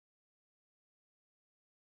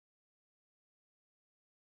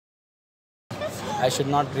I should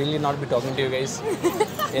not really not be talking to you guys.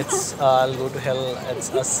 It's I'll go to hell. It's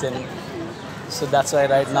a sin. So that's why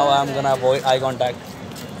right now I'm gonna avoid eye contact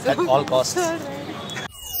at all costs.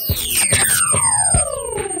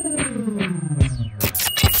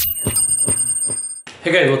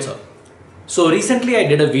 Hey guys, what's up? So recently I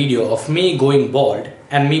did a video of me going bald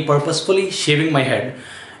and me purposefully shaving my head,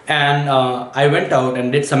 and I went out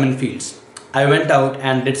and did some infields. I went out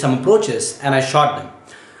and did some approaches and I shot them.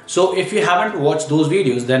 So if you haven't watched those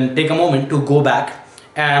videos, then take a moment to go back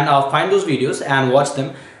and find those videos and watch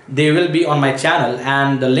them. They will be on my channel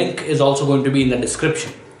and the link is also going to be in the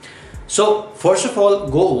description. So first of all,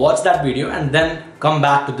 go watch that video and then come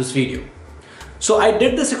back to this video. So I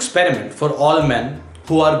did this experiment for all men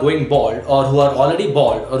who are going bald or who are already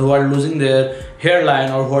bald or who are losing their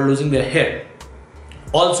hairline or who are losing their hair.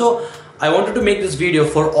 Also, I wanted to make this video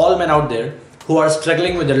for all men out there who are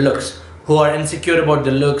struggling with their looks, who are insecure about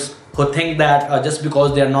their looks, who think that just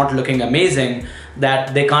because they are not looking amazing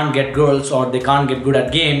that they can't get girls or they can't get good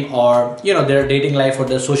at game, or their dating life or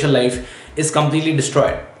their social life is completely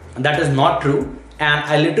destroyed. That is not true, and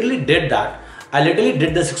I literally did that. I literally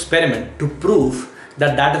did this experiment to prove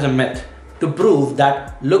that that is a myth, to prove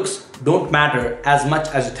that looks don't matter as much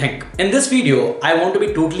as you think. In this video, I want to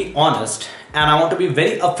be totally honest and I want to be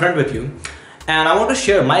very upfront with you, and I want to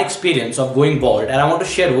share my experience of going bald, and I want to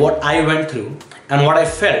share what I went through and what I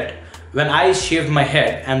felt when I shaved my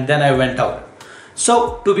head and then I went out.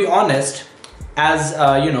 So to be honest, as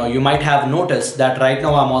you might have noticed that right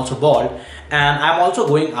now I'm also bald, and I'm also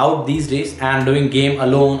going out these days and doing game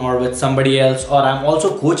alone or with somebody else, or I'm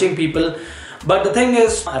also coaching people. But the thing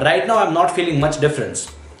is, right now I'm not feeling much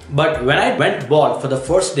difference. But when I went bald for the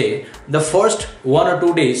first day, the first 1 or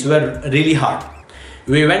 2 days were really hard.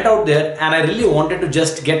 We went out there and I really wanted to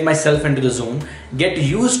just get myself into the zone, get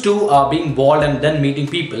used to being bald and then meeting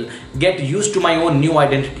people, get used to my own new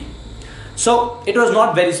identity. So it was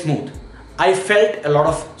not very smooth. I felt a lot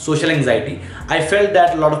of social anxiety. I felt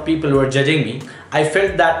that a lot of people were judging me. I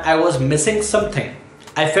felt that I was missing something.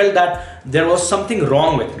 I felt that there was something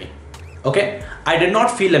wrong with me. Okay, I did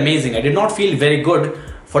not feel amazing. I did not feel very good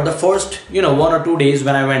for the first 1 or 2 days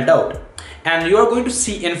when I went out. And you are going to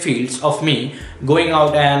see infields of me going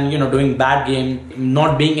out and doing bad game,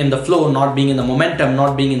 not being in the flow, not being in the momentum,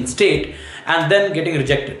 not being in state, and then getting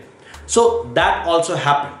rejected. So that also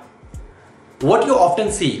happened. What you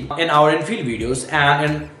often see in our infield videos and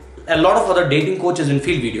in a lot of other dating coaches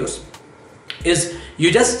infield videos is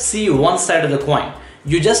you just see one side of the coin.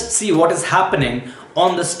 You just see what is happening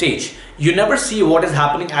on the stage. You never see what is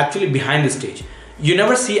happening actually behind the stage. You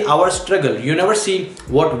never see our struggle. You never see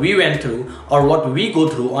what we went through or what we go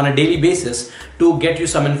through on a daily basis to get you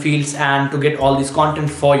some infields and to get all this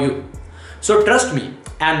content for you. So trust me,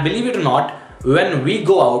 and believe it or not, when we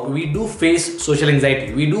go out, we do face social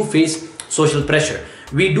anxiety. We do face social pressure.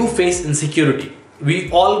 We do face insecurity.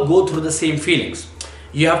 We all go through the same feelings.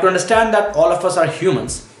 You have to understand that all of us are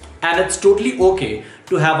humans, and it's totally okay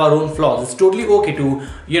to have our own flaws. It's totally okay to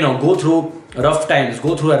go through rough times,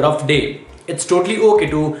 go through a rough day. It's totally okay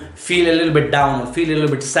to feel a little bit down or feel a little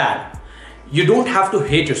bit sad. You don't have to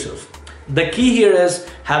hate yourself. The key here is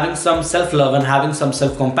having some self-love and having some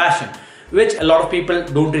self-compassion, which a lot of people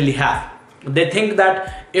don't really have. They think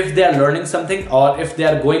that if they are learning something or if they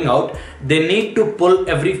are going out, they need to pull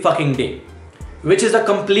every fucking day, which is a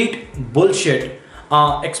complete bullshit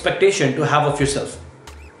expectation to have of yourself.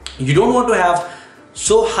 You don't want to have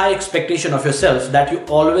so high expectation of yourself that you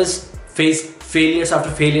always face failures after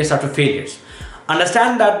failures after failures.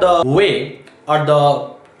 Understand that the way or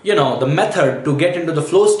the method to get into the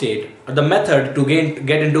flow state, or the method to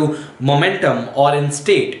get into momentum or in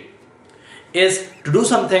state, is to do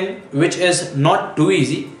something which is not too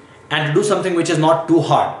easy and to do something which is not too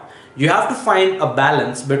hard. You have to find a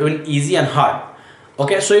balance between easy and hard.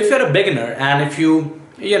 Okay, so if you're a beginner and if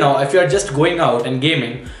you're just going out and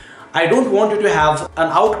gaming, I don't want you to have an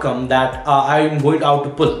outcome that I'm going out to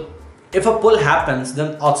pull. If a pull happens,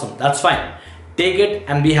 then awesome, that's fine. Take it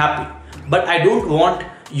and be happy. But I don't want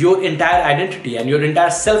your entire identity and your entire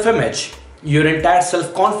self-image, your entire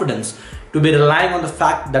self-confidence to be relying on the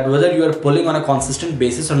fact that whether you are pulling on a consistent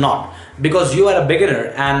basis or not. Because you are a beginner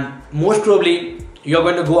and most probably you're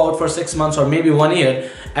going to go out for 6 months or maybe 1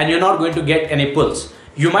 year and you're not going to get any pulls.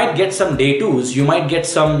 You might get some day twos, you might get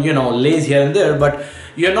some lays here and there, but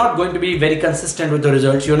you're not going to be very consistent with the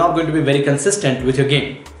results. You're not going to be very consistent with your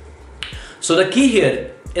game. So the key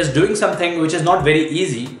here is doing something which is not very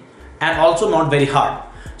easy and also not very hard.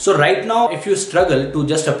 So right now, if you struggle to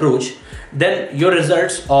just approach, then your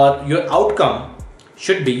results or your outcome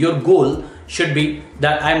should be, your goal should be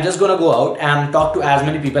that I'm just gonna go out and talk to as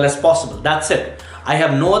many people as possible. That's it. I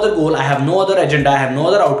have no other goal, I have no other agenda, I have no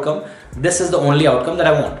other outcome. This is the only outcome that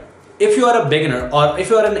I want. If you are a beginner or if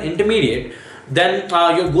you are an intermediate, then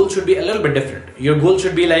your goal should be a little bit different. Your goal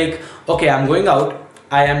should be like, okay, I'm going out,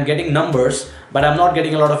 I am getting numbers, but I'm not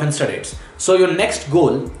getting a lot of Insta dates. So your next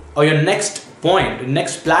goal or your next point,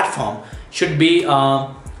 next platform should be,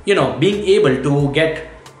 being able to get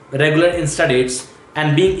regular Insta dates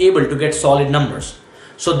and being able to get solid numbers.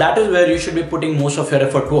 So that is where you should be putting most of your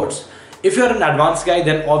effort towards. If you're an advanced guy,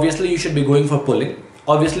 then obviously you should be going for pulling.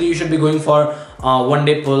 Obviously you should be going for 1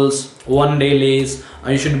 day pulls, 1 day lays,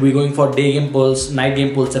 you should be going for day game pulls, night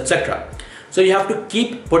game pulls, etc. So you have to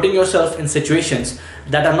keep putting yourself in situations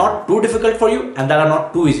that are not too difficult for you and that are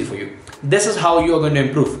not too easy for you. This is how you are going to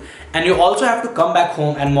improve. And you also have to come back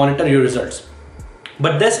home and monitor your results.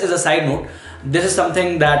 But this is a side note. This is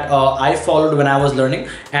something that I followed when I was learning,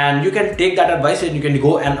 and you can take that advice and you can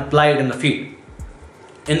go and apply it in the field.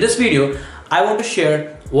 In this video, I want to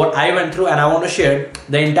share what I went through, and I want to share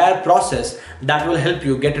the entire process that will help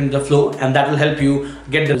you get into the flow and that will help you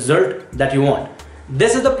get the result that you want.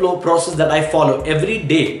 This is the flow process that I follow every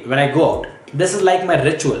day when I go out. This is like my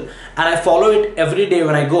ritual, and I follow it every day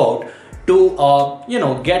when I go out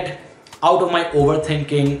to get out of my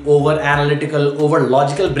overthinking, over analytical, over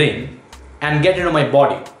logical brain and get into my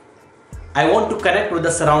body. I want to connect with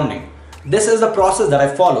the surrounding. This is the process that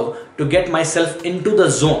I follow to get myself into the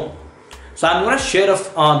zone. So I'm going to share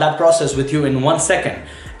that process with you in 1 second.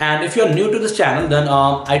 And if you're new to this channel, then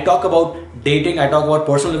I talk about dating, I talk about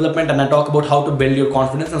personal development, and I talk about how to build your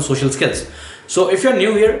confidence and social skills. So if you're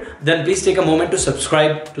new here, then please take a moment to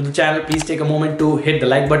subscribe to the channel. Please take a moment to hit the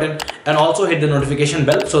like button and also hit the notification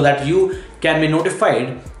bell so that you can be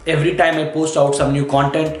notified every time I post out some new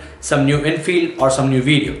content, some new infield or some new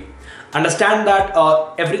video. Understand that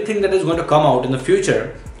everything that is going to come out in the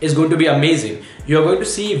future is going to be amazing. You're going to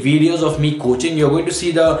see videos of me coaching. You're going to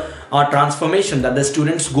see the transformation that the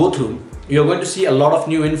students go through. You're going to see a lot of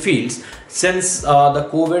new infields since the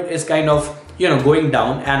COVID is kind of going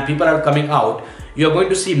down and people are coming out. You're going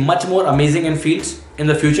to see much more amazing infields in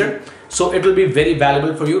the future. So it will be very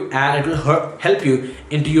valuable for you and it will help you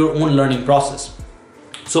into your own learning process.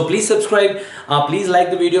 So please subscribe, please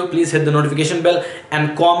like the video, please hit the notification bell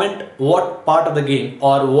and comment what part of the game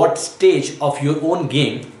or what stage of your own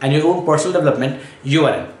game and your own personal development you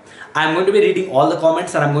are in. I'm going to be reading all the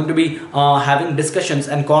comments and I'm going to be having discussions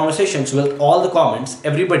and conversations with all the comments,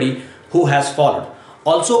 everybody who has followed.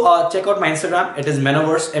 Also check out my Instagram, it is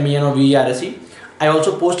Menoverse, MENOVERSE. I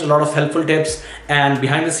also post a lot of helpful tips and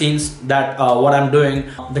behind the scenes that what I'm doing,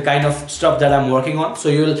 the kind of stuff that I'm working on. So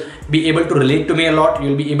you'll be able to relate to me a lot.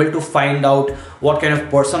 You'll be able to find out what kind of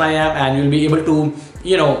person I am, and you'll be able to,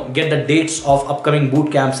 get the dates of upcoming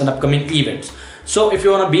boot camps and upcoming events. So if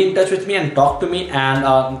you want to be in touch with me and talk to me and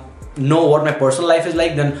know what my personal life is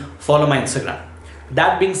like, then follow my Instagram.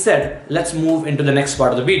 That being said, let's move into the next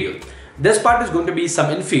part of the video. This part is going to be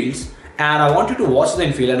some infields, and I want you to watch the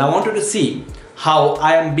infield and I want you to see how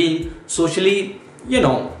I am being socially,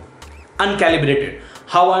 uncalibrated,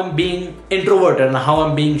 how I'm being introverted and how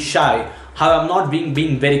I'm being shy, how I'm not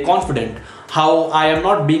being very confident, how I am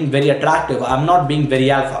not being very attractive, I'm not being very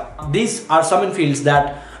alpha. These are some infields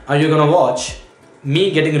that you're gonna watch me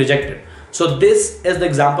getting rejected. So this is the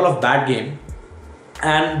example of bad game,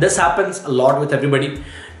 and this happens a lot with everybody.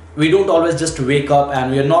 We don't always just wake up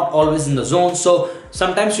and we are not always in the zone. So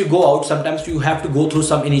sometimes you go out, sometimes you have to go through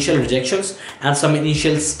some initial rejections and some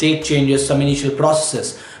initial state changes, some initial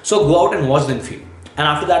processes. So go out and watch the infield. And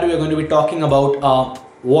after that, we are going to be talking about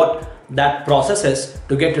what that process is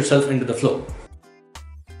to get yourself into the flow.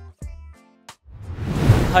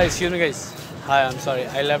 Hi, excuse me guys. Hi, I'm sorry.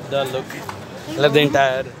 I left the look. I left the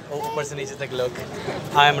entire personage look.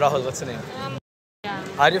 I am Rahul. What's your name?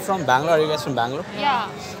 Are you from Bangalore? Are you guys from Bangalore?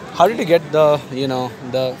 Yeah. How did you get the,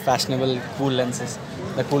 the fashionable cool lenses?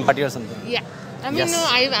 The cool party or something? Yeah. I mean, Yes. no,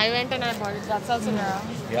 I went and I bought it. That's also new.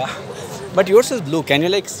 Yeah. But yours is blue. Can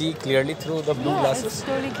you see clearly through the blue Yeah, glasses? it's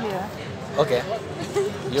totally clear. Okay.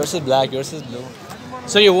 Yours is black, yours is blue.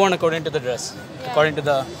 So you worn according to the dress, Yeah. according to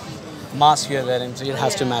the mask you're wearing. So it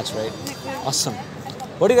has to match, right? Awesome.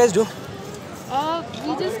 What do you guys do?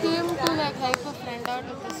 We just came to help a friend out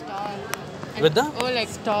with the stall. With the?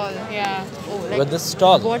 Stall, yeah. With the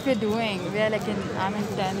stall. What we're doing, we're I'm in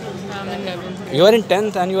 10th. I'm in 11th. You are in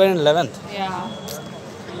 10th and you are in 11th. Yeah.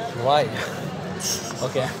 Why?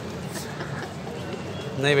 Okay.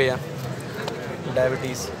 Nahi bhaiya.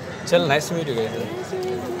 Diabetes. Chal, nice to meet you guys.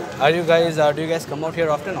 Do you guys come out here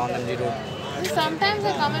often on MG Road? Sometimes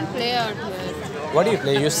I come and play out here. What do you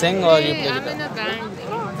play? You sing or you play I'm guitar? in a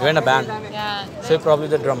band. You're in a band. Yeah. So you're probably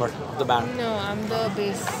the drummer of the band. No, I'm the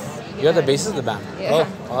bass You're the bassist of the band. Yeah.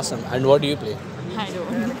 Oh, awesome. And what do you play? I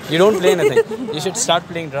don't. You don't play anything. You should start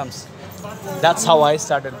playing drums. That's how I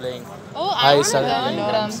started playing. Oh, I I want to started learn playing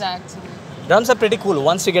drums actually. Drums are pretty cool.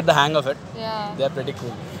 Once you get the hang of it, Yeah. they're pretty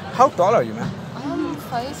cool. How tall are you, man? I'm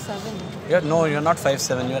 5'7". You're not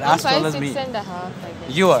 5'7". You're I'm as tall as 5'6" me. and a half, I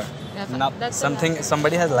guess. You are. Yeah, Now, that's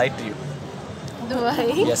somebody has lied to you. Do I?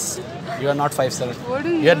 Yes. You are not 5'7". What do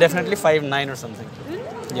you You're do? definitely 5'9" or something.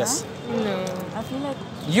 Yes. No. I feel like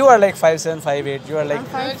You are like 5'7", 5'8". You are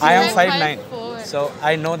like, I am 5'9". 5'4". So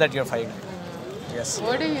I know that you're 5'9". Yes.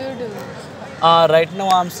 What do you do? Right now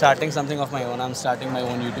I'm starting something of my own. I'm starting my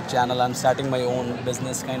own YouTube channel. I'm starting my own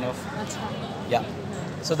business kind of. Yeah.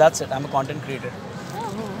 So that's it. I'm a content creator.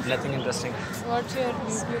 Nothing interesting. What's your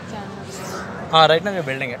YouTube channel? Right now we're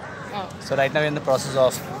building it. Oh. So right now we're in the process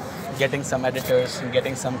of getting some editors,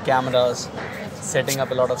 getting some cameras, setting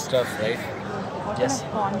up a lot of stuff, right? what Yes.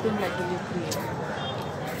 kind of content like will you create?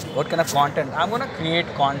 What kind of content? I'm gonna create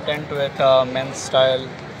content with men's style,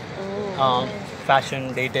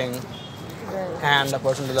 fashion, dating, and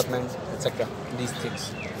personal development, etc. These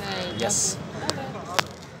things. Right. Yes.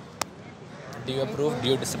 Do you approve? Do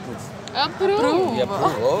you disapprove? Approve. You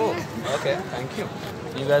approve. Oh, okay. Thank you.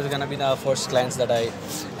 You guys are gonna be the first clients that I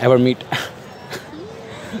ever meet.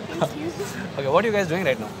 Okay, what are you guys doing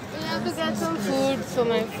right now? We have to get some food for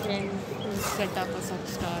my friend who set up a such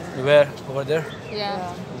stall. Where? Over there?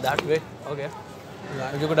 Yeah. That way? Okay.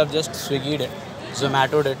 You could have just Swiggied it,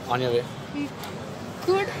 Zomatoed it on your way.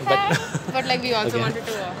 Could have, but like we also Okay. wanted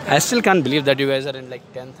to walk. I still can't believe that you guys are in like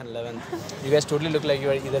 10th and 11th. You guys totally look like you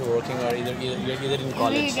are either working or you're either in We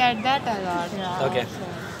college. get that a lot. Yeah. Okay.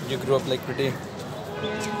 You grew up like pretty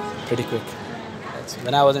quick.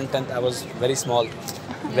 When I was in 10th, I was very small,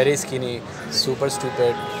 very skinny, super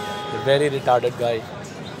stupid, very retarded guy.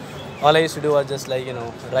 All I used to do was just like,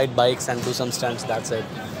 ride bikes and do some stunts, that's it.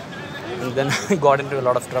 And then I got into a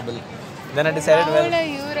lot of trouble. Then I decided, How old well, are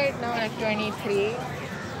you right now? Like 23?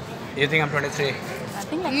 you think I'm 23? I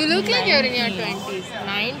think like You look like you're in your 19. 20s.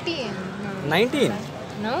 19? 19?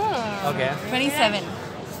 No. Okay. 27.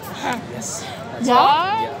 Yes. What?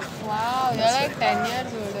 Yeah. Wow, you're like 10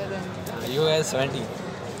 years older than me. You guys 17.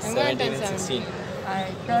 I'm gonna 17 turn and 16.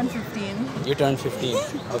 I turned 15. You turned 15.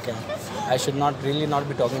 Okay. I should not be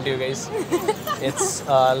talking to you guys. It's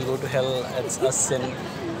I'll go to hell. It's a sin.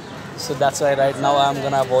 So that's why right now I'm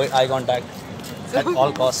gonna avoid eye contact at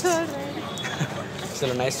all costs.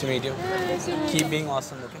 So nice to meet you. Keep being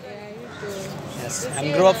awesome, okay? Yes.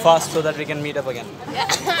 And grow up fast so that we can meet up again.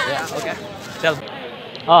 Yeah. Okay. Tell.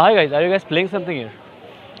 Hi guys. Are you guys playing something here?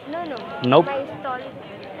 No, no. Nope. My stall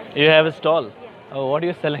is You have a stall. Yeah. Oh, what are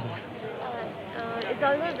you selling? it's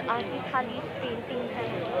always artistic paintings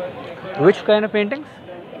and Which kind of paintings?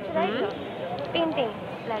 it's like painting.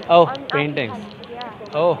 Like Oh, on paintings. artistic,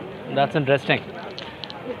 yeah. Oh, that's interesting.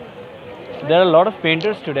 There are a lot of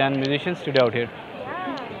painters today and musicians today out here.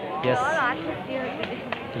 Yeah. Yes. All artists here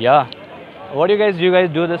today. Yeah. What do you guys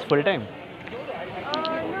do this full time?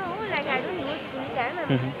 No, like I don't do it full time.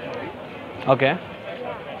 I'm Mhm. a student. Okay.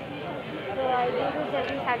 Yeah. So I do this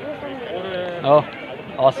every Saturday, Sunday. Oh,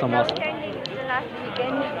 awesome, Now awesome. attending the last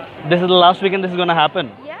weekend. This is the last weekend this is gonna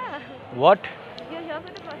happen. Yeah. What? You're here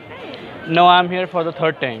for the first time. No, I'm here for the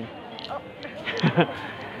third time. Oh.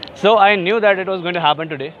 So I knew that it was going to happen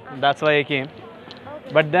today. That's why I came.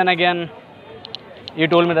 Okay. But then again, you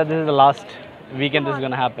told me that this is the last weekend this is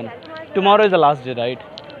gonna happen. Tomorrow is the last day, right?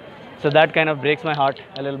 So that kind of breaks my heart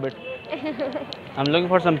a little bit. I'm looking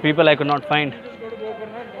for some people I could not find.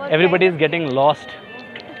 Everybody is getting lost.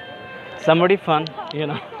 Somebody fun,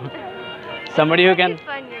 Somebody who can,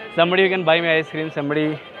 Fun here. somebody who can buy me ice cream. Somebody.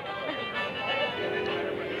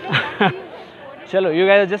 Chalo, you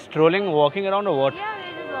guys are just strolling, walking around or what? Yeah,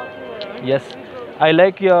 we're just walking around. Yes,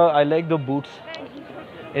 I like the boots.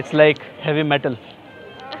 It's like heavy metal.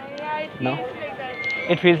 Yeah, it No? feels like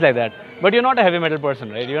that. It feels like that. But you're not a heavy metal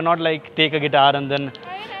person, right? You're not like take a guitar and then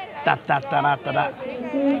ta ta ta ta ta.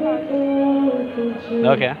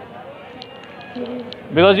 Okay.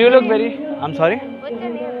 Because you look very. I'm sorry. What's your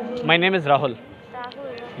name? My name is Rahul. Rahul.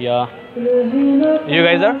 Yeah. You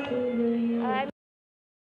guys are? I'm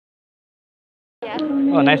yeah.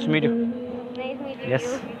 Oh, nice to meet you. Nice meeting Yes.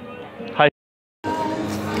 you. Hi.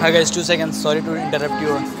 Hi guys. 2 seconds. Sorry to interrupt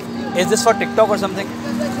you. Is this for TikTok or something?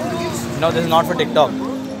 No, this is not for TikTok.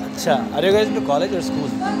 Acha. Are you guys into college or school?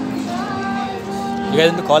 You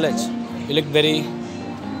guys into college? You look very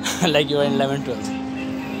like you are in 11th, 12th.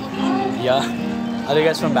 Yeah. Are you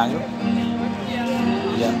guys from Bangalore?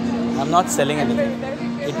 Yeah. I'm not selling anything.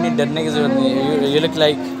 Itni darne ki zarurat nahi hai. You look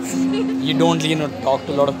like you don't talk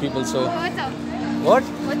to a lot of people. So What's up? What?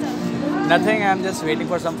 What's up? Nothing. I'm just waiting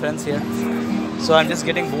for some friends here. So I'm just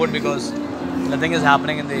getting bored because nothing is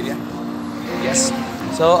happening in the area. Yes.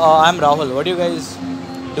 So I'm Rahul. What do you guys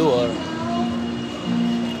do? Or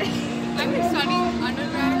I'm studying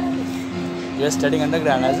undergrad. you're studying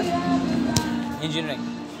undergrad as in engineering?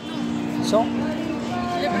 So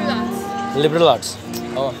Liberal arts. liberal arts.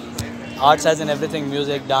 Oh, arts as in everything: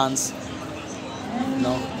 music, dance.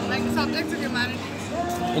 No, Like the subjects of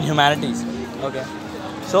humanities. in humanities. Okay.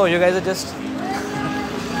 So you guys are just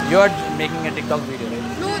you are making a TikTok video,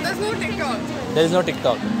 right? No, there's no TikTok. There is no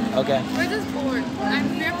TikTok. Okay. We're just bored.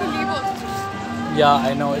 And we have to leave also. Yeah,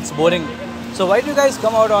 I know it's boring. So why do you guys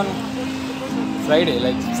come out on Friday?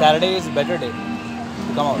 Like Saturday is a better day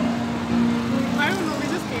to come out. I don't know, we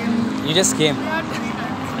just came. You just came. We had free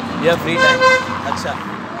time. You have free time. Acha.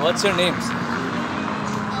 What's your names?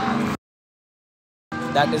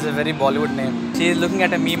 That is a very Bollywood name. She is looking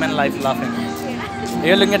at a meme and laughing.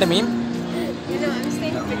 You're looking at a meme? You know, I'm just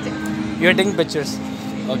taking pictures. You're taking pictures.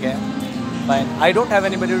 Okay. Fine. I don't have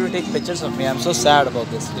anybody to take pictures of me. I'm so sad about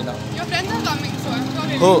this, you know. Your friends are coming, so I'm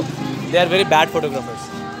sorry. Who? They are very bad photographers.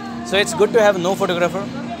 So it's good to have no photographer.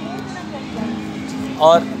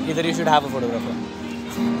 Or either you should have a photographer.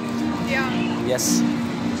 Yeah. Yes.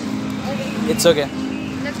 It's okay.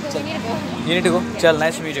 Let's go. We need to go. You need to go? Chal,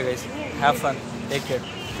 nice to meet you guys. Have fun. Take care.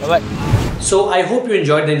 Bye-bye. So I hope you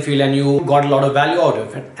enjoyed the Infield and you got a lot of value out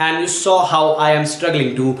of it, and you saw how I am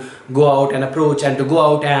struggling to go out and approach and to go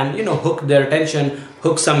out and hook their attention,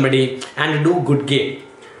 hook somebody and to do good game.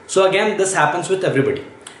 So again, this happens with everybody.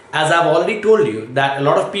 As I've already told you that a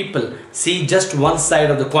lot of people see just one side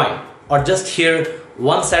of the coin or just hear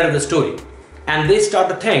one side of the story, and they start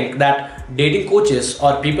to think that dating coaches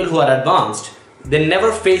or people who are advanced, they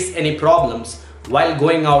never face any problems while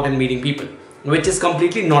going out and meeting people, which is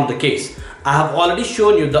completely not the case. I have already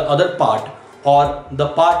shown you the other part or the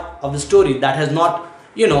part of the story that has not,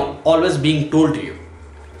 always being told to you.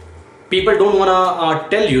 People don't want to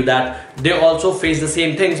tell you that they also face the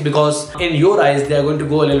same things because in your eyes they are going to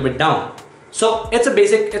go a little bit down. So it's a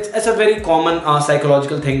basic, it's a very common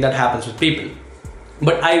psychological thing that happens with people.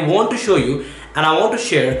 But I want to show you and I want to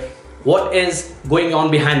share what is going on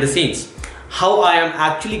behind the scenes, how I am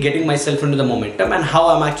actually getting myself into the momentum and how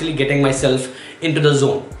I'm actually getting myself into the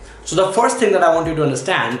zone. So the first thing that I want you to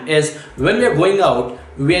understand is when we are going out,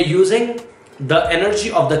 we are using the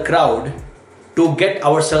energy of the crowd to get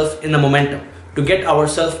ourselves in the momentum, to get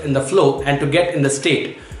ourselves in the flow and to get in the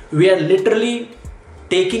state. We are literally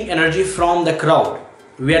taking energy from the crowd.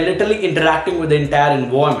 We are literally interacting with the entire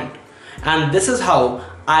environment. And this is how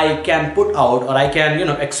I can put out or I can,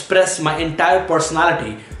 express my entire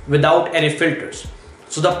personality without any filters.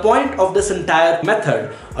 So the point of this entire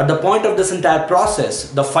method or the point of this entire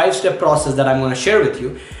process, the 5-step process that I'm going to share with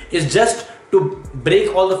you, is just to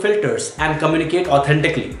break all the filters and communicate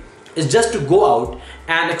authentically. It's just to go out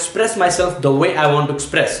and express myself the way I want to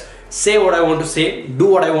express, say what I want to say, do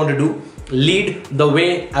what I want to do, lead the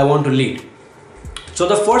way I want to lead. So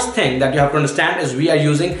the first thing that you have to understand is we are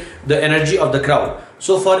using the energy of the crowd.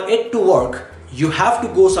 So for it to work, you have to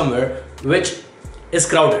go somewhere which is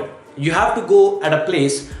crowded. You have to go at a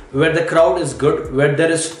place where the crowd is good, where there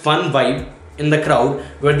is fun vibe in the crowd,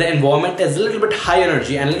 where the environment is a little bit high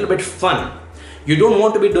energy and a little bit fun. You don't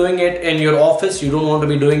want to be doing it in your office. You don't want to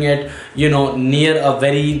be doing it, near a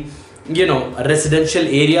very, residential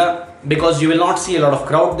area, because you will not see a lot of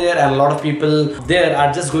crowd there and a lot of people there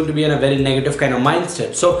are just going to be in a very negative kind of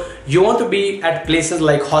mindset. So you want to be at places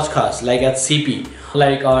like Hodgkars, like at CP,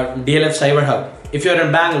 like DLF Cyber Hub. If you're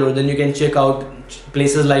in Bangalore, then you can check out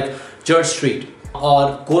places like Church Street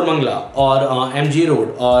or Kormangla or MG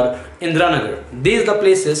Road or Indranagar. These are the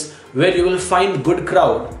places where you will find good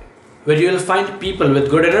crowd, where you will find people with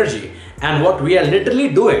good energy. And what we are literally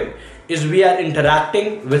doing is we are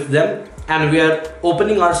interacting with them and we are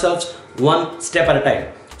opening ourselves one step at a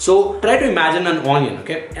time. So try to imagine an onion,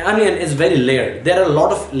 okay? An onion is very layered. There are a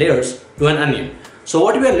lot of layers to an onion. So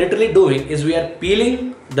what we are literally doing is we are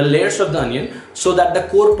peeling the layers of the onion so that the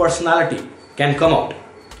core personality can come out.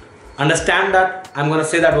 Understand that? I'm going to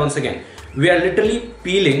say that once again. We are literally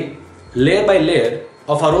peeling layer by layer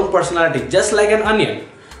of our own personality, just like an onion,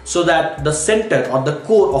 so that the center or the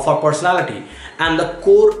core of our personality and the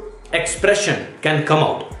core expression can come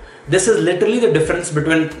out. This is literally the difference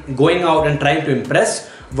between going out and trying to impress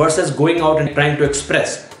versus going out and trying to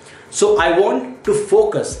express. So I want to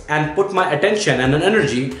focus and put my attention and an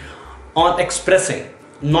energy on expressing,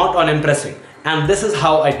 not on impressing. And this is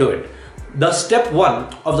how I do it. The step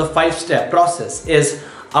 1 of the 5-step process is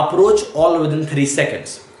approach all within 3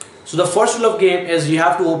 seconds. So the first rule of game is you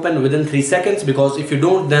have to open within 3 seconds, because if you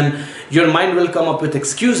don't, then your mind will come up with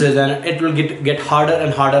excuses and it will get harder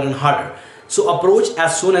and harder and harder. So approach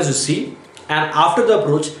as soon as you see, and after the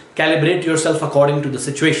approach, calibrate yourself according to the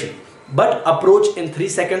situation. But approach in 3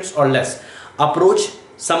 seconds or less. Approach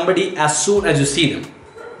somebody as soon as you see them.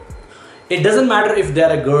 It doesn't matter if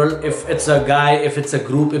they're a girl, if it's a guy, if it's a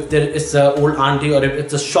group, if it's an old auntie, or if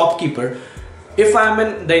it's a shopkeeper. If I'm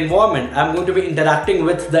in the environment, I'm going to be interacting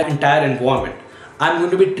with the entire environment. I'm going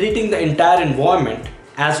to be treating the entire environment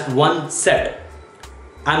as one set.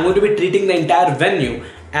 I'm going to be treating the entire venue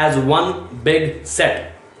as one big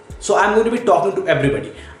set. So I'm going to be talking to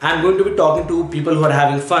everybody. I'm going to be talking to people who are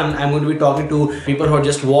having fun. I'm going to be talking to people who are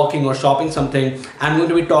just walking or shopping something. I'm going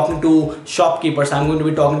to be talking to shopkeepers. I'm going to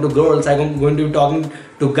be talking to girls. I'm going to be talking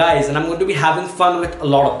to guys, and I'm going to be having fun with a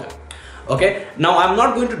lot of them. Okay, now I'm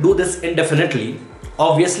not going to do this indefinitely.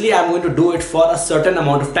 Obviously, I'm going to do it for a certain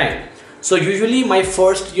amount of time. So usually my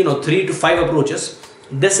first 3 to 5 approaches,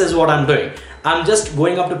 this is what I'm doing. I'm just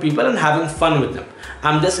going up to people and having fun with them.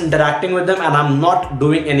 I'm just interacting with them, and I'm not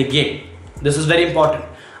doing any game. This is very important.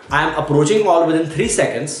 I'm approaching all within 3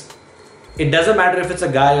 seconds. It doesn't matter if it's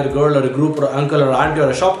a guy or a girl or a group or uncle or auntie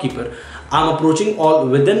or a shopkeeper. I'm approaching all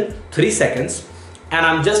within 3 seconds, and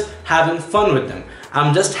I'm just having fun with them.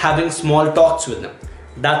 I'm just having small talks with them.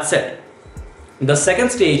 That's it. The second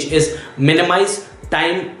stage is minimize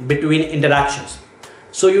time between interactions.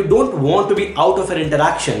 So you don't want to be out of an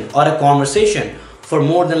interaction or a conversation for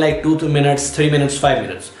more than like 2 minutes, 3 minutes, 5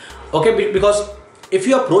 minutes. Okay, because if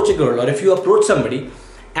you approach a girl or if you approach somebody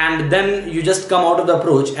and then you just come out of the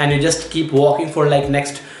approach and you just keep walking for like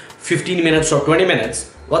next 15 minutes or 20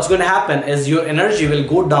 minutes, what's going to happen is your energy will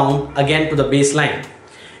go down again to the baseline.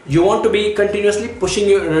 You want to be continuously pushing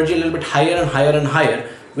your energy a little bit higher and higher and higher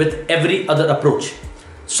with every other approach.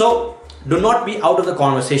 So do not be out of the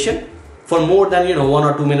conversation for more than 1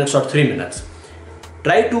 or 2 minutes or 3 minutes.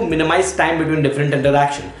 Try to minimize time between different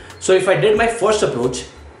interaction. So if I did my first approach,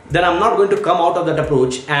 then I'm not going to come out of that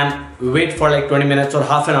approach and wait for like 20 minutes or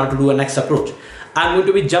half an hour to do a next approach. I'm going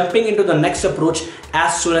to be jumping into the next approach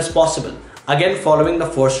as soon as possible. Again, following the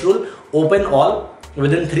first rule, open all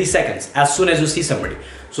within 3 seconds as soon as you see somebody.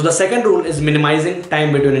 So the second rule is minimizing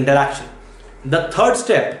time between interaction. The third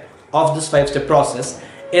step of this 5-step process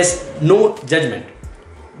is no judgment.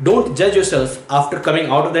 Don't judge yourself after coming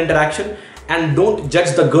out of the interaction, and don't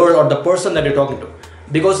judge the girl or the person that you're talking to.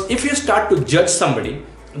 Because if you start to judge somebody,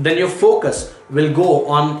 then your focus will go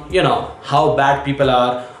on, how bad people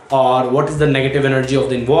are or what is the negative energy of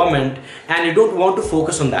the environment, and you don't want to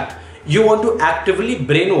focus on that. You want to actively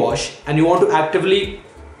brainwash and you want to actively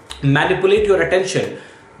manipulate your attention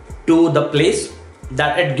to the place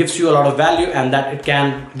that it gives you a lot of value and that it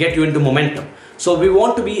can get you into momentum. So we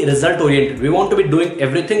want to be result oriented. We want to be doing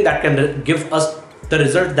everything that can give us the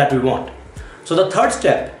result that we want. So the third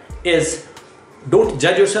step is don't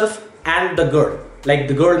judge yourself and the girl. Like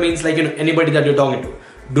the girl means like anybody that you're talking to.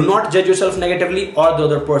 Do not judge yourself negatively or the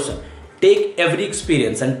other person. Take every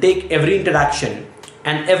experience and take every interaction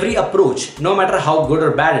and every approach, no matter how good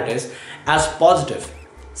or bad it is, as positive.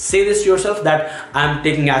 Say this to yourself that I'm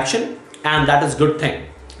taking action and that is good thing.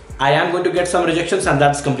 I am going to get some rejections and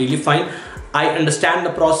that's completely fine. I understand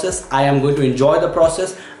the process. I am going to enjoy the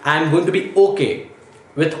process. I am going to be okay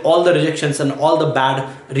with all the rejections and all the bad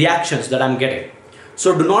reactions that I'm getting.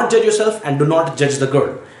 So do not judge yourself and do not judge the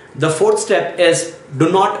girl. The fourth step is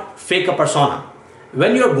do not fake a persona.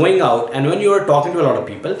 When you're going out and when you're talking to a lot of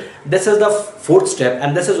people, this is the fourth step,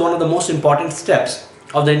 and this is one of the most important steps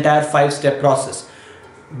of the entire 5-step process.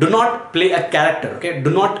 Do not play a character, okay? Do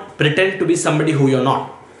not pretend to be somebody who you're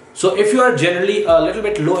not. So if you are generally a little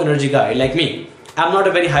bit low energy guy like me, I'm not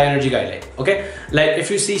a very high energy guy, okay? Like if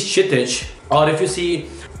you see Kshitij or if you see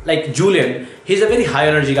like Julian, he's a very high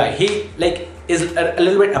energy guy. He like is a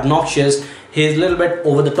little bit obnoxious, he's a little bit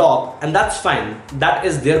over the top, and that's fine. That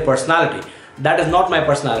is their personality. That is not my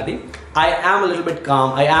personality. I am a little bit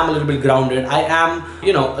calm, I am a little bit grounded, I am,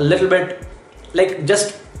 a little bit like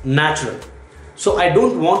just natural. So I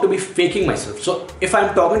don't want to be faking myself. So if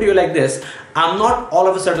I'm talking to you like this, I'm not all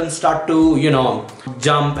of a sudden start to,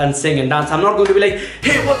 jump and sing and dance. I'm not going to be like,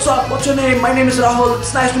 hey, what's up? What's your name? My name is Rahul.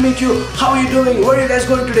 It's nice to meet you. How are you doing? Where are you guys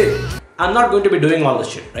going today? I'm not going to be doing all this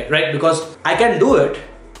shit, right? Because I can do it,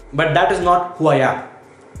 but that is not who I am.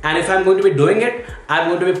 And if I'm going to be doing it, I'm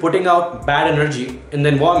going to be putting out bad energy in the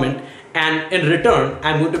environment, and in return,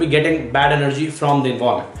 I'm going to be getting bad energy from the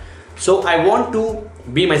environment. So I want to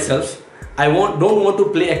be myself. I don't want to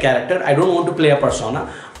play a character. I don't want to play a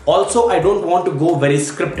persona. Also, I don't want to go very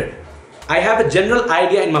scripted. I have a general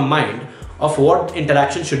idea in my mind of what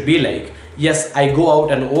interaction should be like. Yes, I go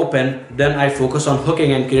out and open, then I focus on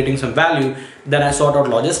hooking and creating some value, then I sort out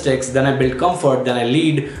logistics, then I build comfort, then I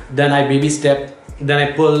lead, then I baby step, then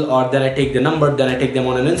I pull, or then I take the number, then I take them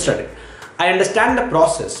on an Insta. I understand the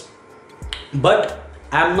process, but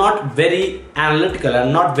I'm not very analytical,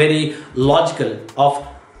 I'm not very logical of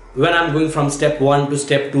when I'm going from step 1 to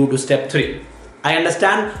step 2 to step 3. I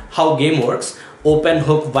understand how game works, open,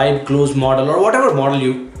 hook, vibe, close model, or whatever model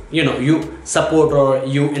you support or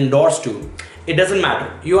you endorse to. It doesn't matter.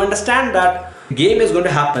 You understand that game is going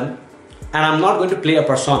to happen and I'm not going to play a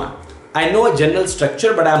persona. I know a general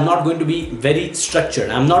structure, but I'm not going to be very structured.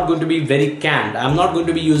 I'm not going to be very canned. I'm not going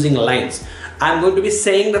to be using lines. I'm going to be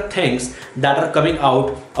saying the things that are coming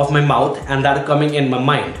out of my mouth and that are coming in my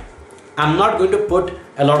mind. I'm not going to put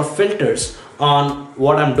a lot of filters on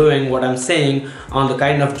what I'm doing, what I'm saying, on the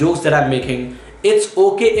kind of jokes that I'm making. It's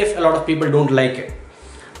okay if a lot of people don't like it.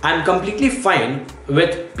 I'm completely fine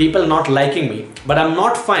with people not liking me, but I'm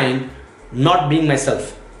not fine not being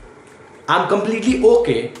myself. I'm completely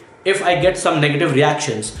okay if I get some negative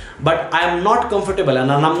reactions, but I'm not comfortable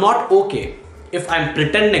and I'm not okay if I'm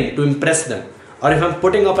pretending to impress them or if I'm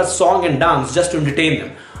putting up a song and dance just to entertain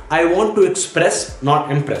them. I want to express,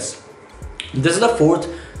 not impress. This is the fourth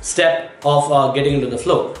step of getting into the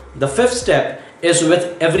flow. The fifth step is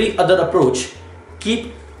with every other approach,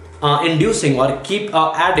 keep inducing or keep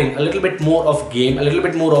adding a little bit more of game, a little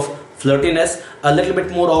bit more of flirtiness, a little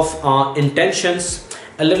bit more of intentions,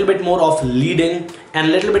 a little bit more of leading, and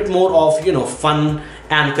a little bit more of fun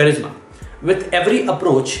and charisma. With every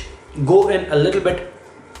approach, go in a little bit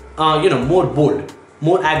more bold,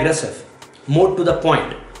 more aggressive, more to the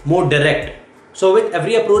point, more direct. So with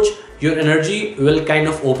every approach, your energy will kind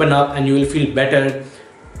of open up and you will feel better.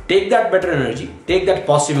 Take that better energy, take that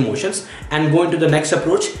positive emotions and go into the next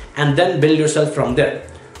approach and then build yourself from there.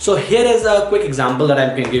 So here is a quick example that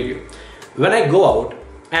I can give you. When I go out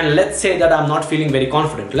and let's say that I'm not feeling very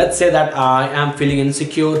confident, let's say that I am feeling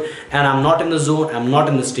insecure and I'm not in the zone, I'm not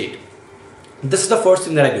in the state. This is the first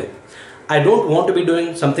thing that I do. I don't want to be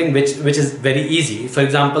doing something which is very easy. For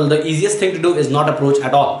example, the easiest thing to do is not approach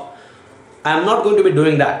at all. I'm not going to be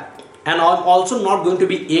doing that. And I'm also not going to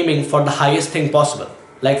be aiming for the highest thing possible.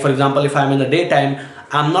 Like for example, if I'm in the daytime,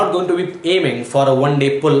 I'm not going to be aiming for a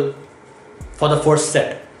one-day pull for the first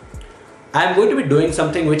set. I'm going to be doing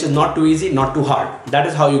something which is not too easy, not too hard. That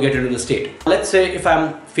is how you get into the state. Let's say if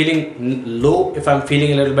I'm feeling low, if I'm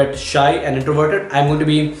feeling a little bit shy and introverted, I'm going to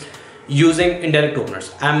be using indirect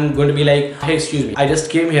openers. I'm going to be like, hey, excuse me, I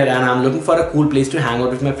just came here and I'm looking for a cool place to hang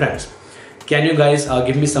out with my friends. Can you guys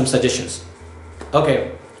give me some suggestions?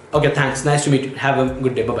 Okay, thanks, nice to meet you, have a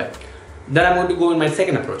good day, bye-bye. Then I'm going to go in my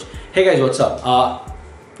second approach. Hey guys, what's up?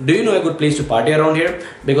 Do you know a good place to party around here?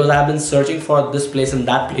 Because I have been searching for this place and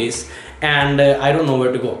that place and I don't know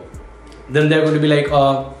where to go. Then they're going to be like,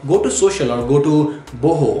 go to social or go to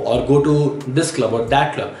boho or go to this club or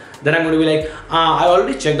that club. Then I'm going to be like, I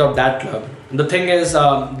already checked out that club. The thing is,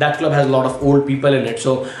 that club has a lot of old people in it,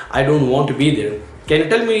 so I don't want to be there. Can you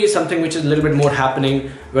tell me something which is a little bit more happening,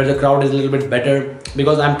 where the crowd is a little bit better?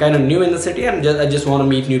 Because I'm kind of new in the city and I just want to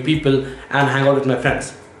meet new people and hang out with my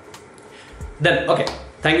friends. Then, okay,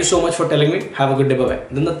 thank you so much for telling me. Have a good day, bye-bye.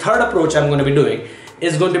 Then the third approach I'm going to be doing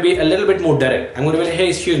is going to be a little bit more direct. I'm going to be like, hey,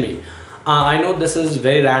 excuse me. I know this is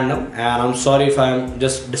very random and I'm sorry if I'm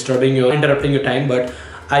just disturbing you, interrupting your time, but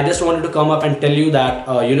I just wanted to come up and tell you that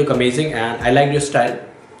you look amazing and I liked your style.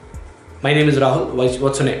 My name is Rahul.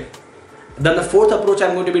 What's your name? Then the fourth approach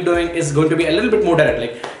I'm going to be doing is going to be a little bit more direct,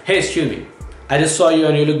 like, hey, excuse me, I just saw you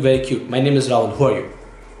and you look very cute. My name is Rahul. Who are you?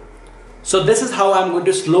 So this is how I'm going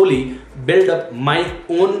to slowly build up my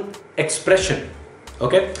own expression.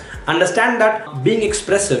 Okay? Understand that being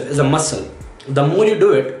expressive is a muscle. The more you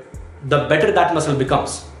do it, the better that muscle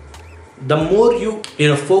becomes. The more you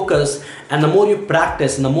focus and the more you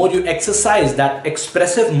practice and the more you exercise that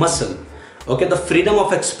expressive muscle, okay, the freedom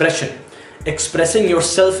of expression, expressing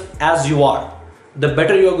yourself as you are, the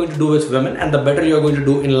better you are going to do with women and the better you are going to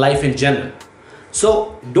do in life in general.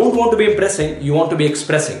 So don't want to be impressing, you want to be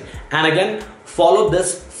expressing. And again, follow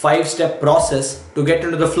this 5-step process to get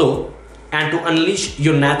into the flow and to unleash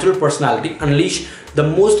your natural personality, unleash the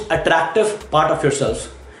most attractive part of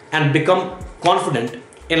yourself and become confident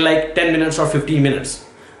in like 10 minutes or 15 minutes.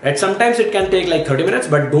 Right? Sometimes it can take like 30 minutes,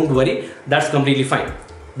 but don't worry, that's completely fine.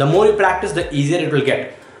 The more you practice, the easier it will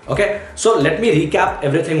get. Okay, so let me recap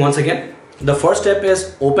everything once again. The first step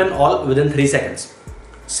is open all within 3 seconds.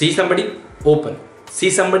 See somebody, open. See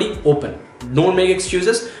somebody, open. Don't make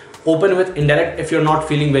excuses. Open with indirect if you're not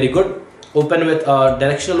feeling very good. Open with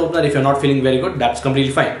directional opener if you're not feeling very good. That's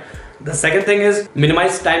completely fine. The second thing is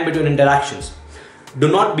minimize time between interactions. do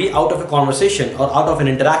not be out of a conversation or out of an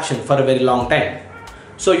interaction for a very long time.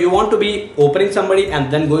 So you want to be opening somebody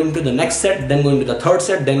and then going to the next set, then going to the third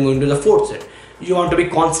set, then going to the fourth set. You want to be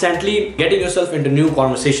constantly getting yourself into new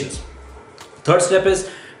conversations. Third step is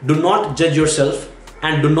do not judge yourself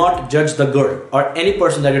and do not judge the girl or any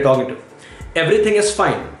person that you're talking to. Everything is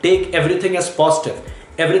fine. Take everything as positive.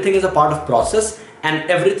 Everything is a part of process and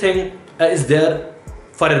everything is there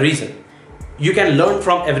for a reason. You can learn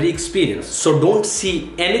from every experience. So don't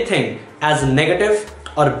see anything as negative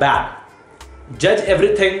or bad. Judge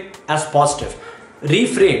everything as positive.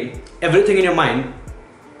 Reframe everything in your mind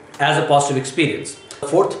as a positive experience. The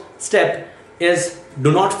fourth step is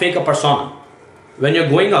do not fake a persona. When you're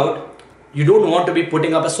going out, you don't want to be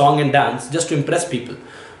putting up a song and dance just to impress people.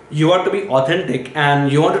 You want to be authentic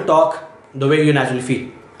and you want to talk the way you naturally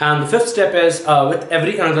feel. And the fifth step is with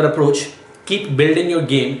every another approach, keep building your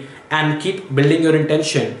game and keep building your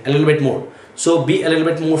intention a little bit more. So be a little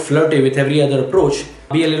bit more flirty with every other approach.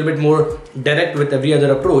 Be a little bit more direct with every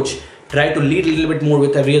other approach. Try to lead a little bit more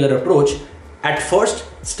with every other approach. At first,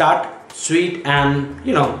 start sweet and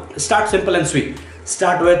start simple and sweet.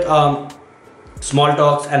 Start with small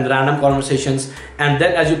talks and random conversations, and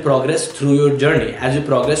then as you progress through your journey, as you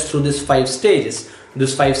progress through these 5 stages,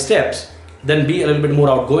 these 5 steps, then be a little bit more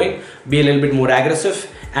outgoing, be a little bit more aggressive,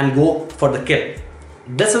 and go for the kill.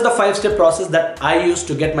 This is the 5-step process that I use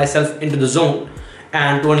to get myself into the zone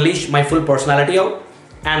and to unleash my full personality out.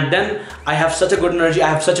 And then I have such a good energy, I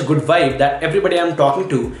have such a good vibe that everybody I'm talking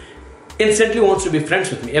to instantly wants to be friends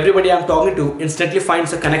with me. Everybody I'm talking to instantly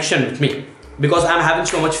finds a connection with me because I'm having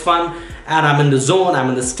so much fun and I'm in the zone, I'm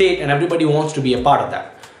in the state, and everybody wants to be a part of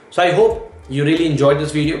that. So I hope you really enjoyed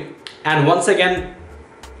this video. And once again,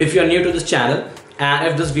 if you're new to this channel and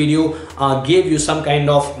if this video gave you some kind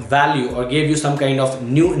of value or gave you some kind of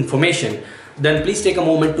new information, then please take a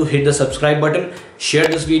moment to hit the subscribe button, share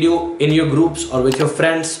this video in your groups or with your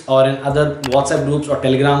friends or in other WhatsApp groups or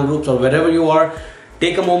Telegram groups or wherever you are.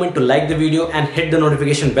 Take a moment to like the video and hit the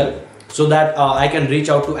notification bell so that I can reach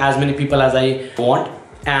out to as many people as I want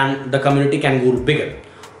and the community can go bigger.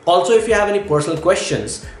 Also, if you have any personal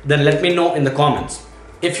questions, then let me know in the comments.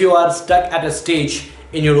 If you are stuck at a stage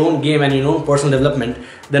in your own game and your own personal development,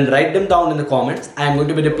 then write them down in the comments. I am going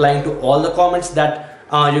to be replying to all the comments that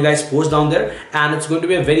you guys post down there, and it's going to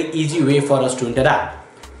be a very easy way for us to interact.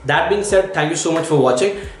 That being said, thank you so much for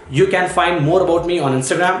watching. You can find more about me on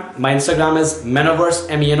Instagram. My Instagram is Menoverse,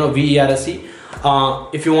 MENOVERSE.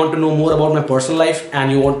 If you want to know more about my personal life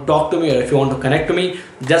and you want to talk to me or if you want to connect to me,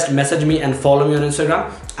 just message me and follow me on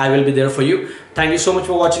Instagram. I will be there for you. Thank you so much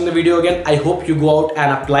for watching the video again. I hope you go out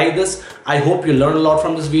and apply this. I hope you learn a lot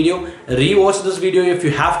from this video. Rewatch this video if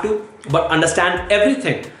you have to, but understand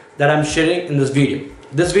everything that I'm sharing in this video.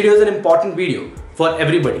 This video is an important video for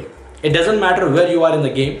everybody. It doesn't matter where you are in the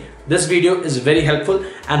game. This video is very helpful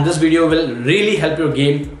and this video will really help your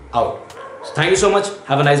game out. So thank you so much.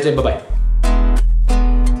 Have a nice day. Bye-bye.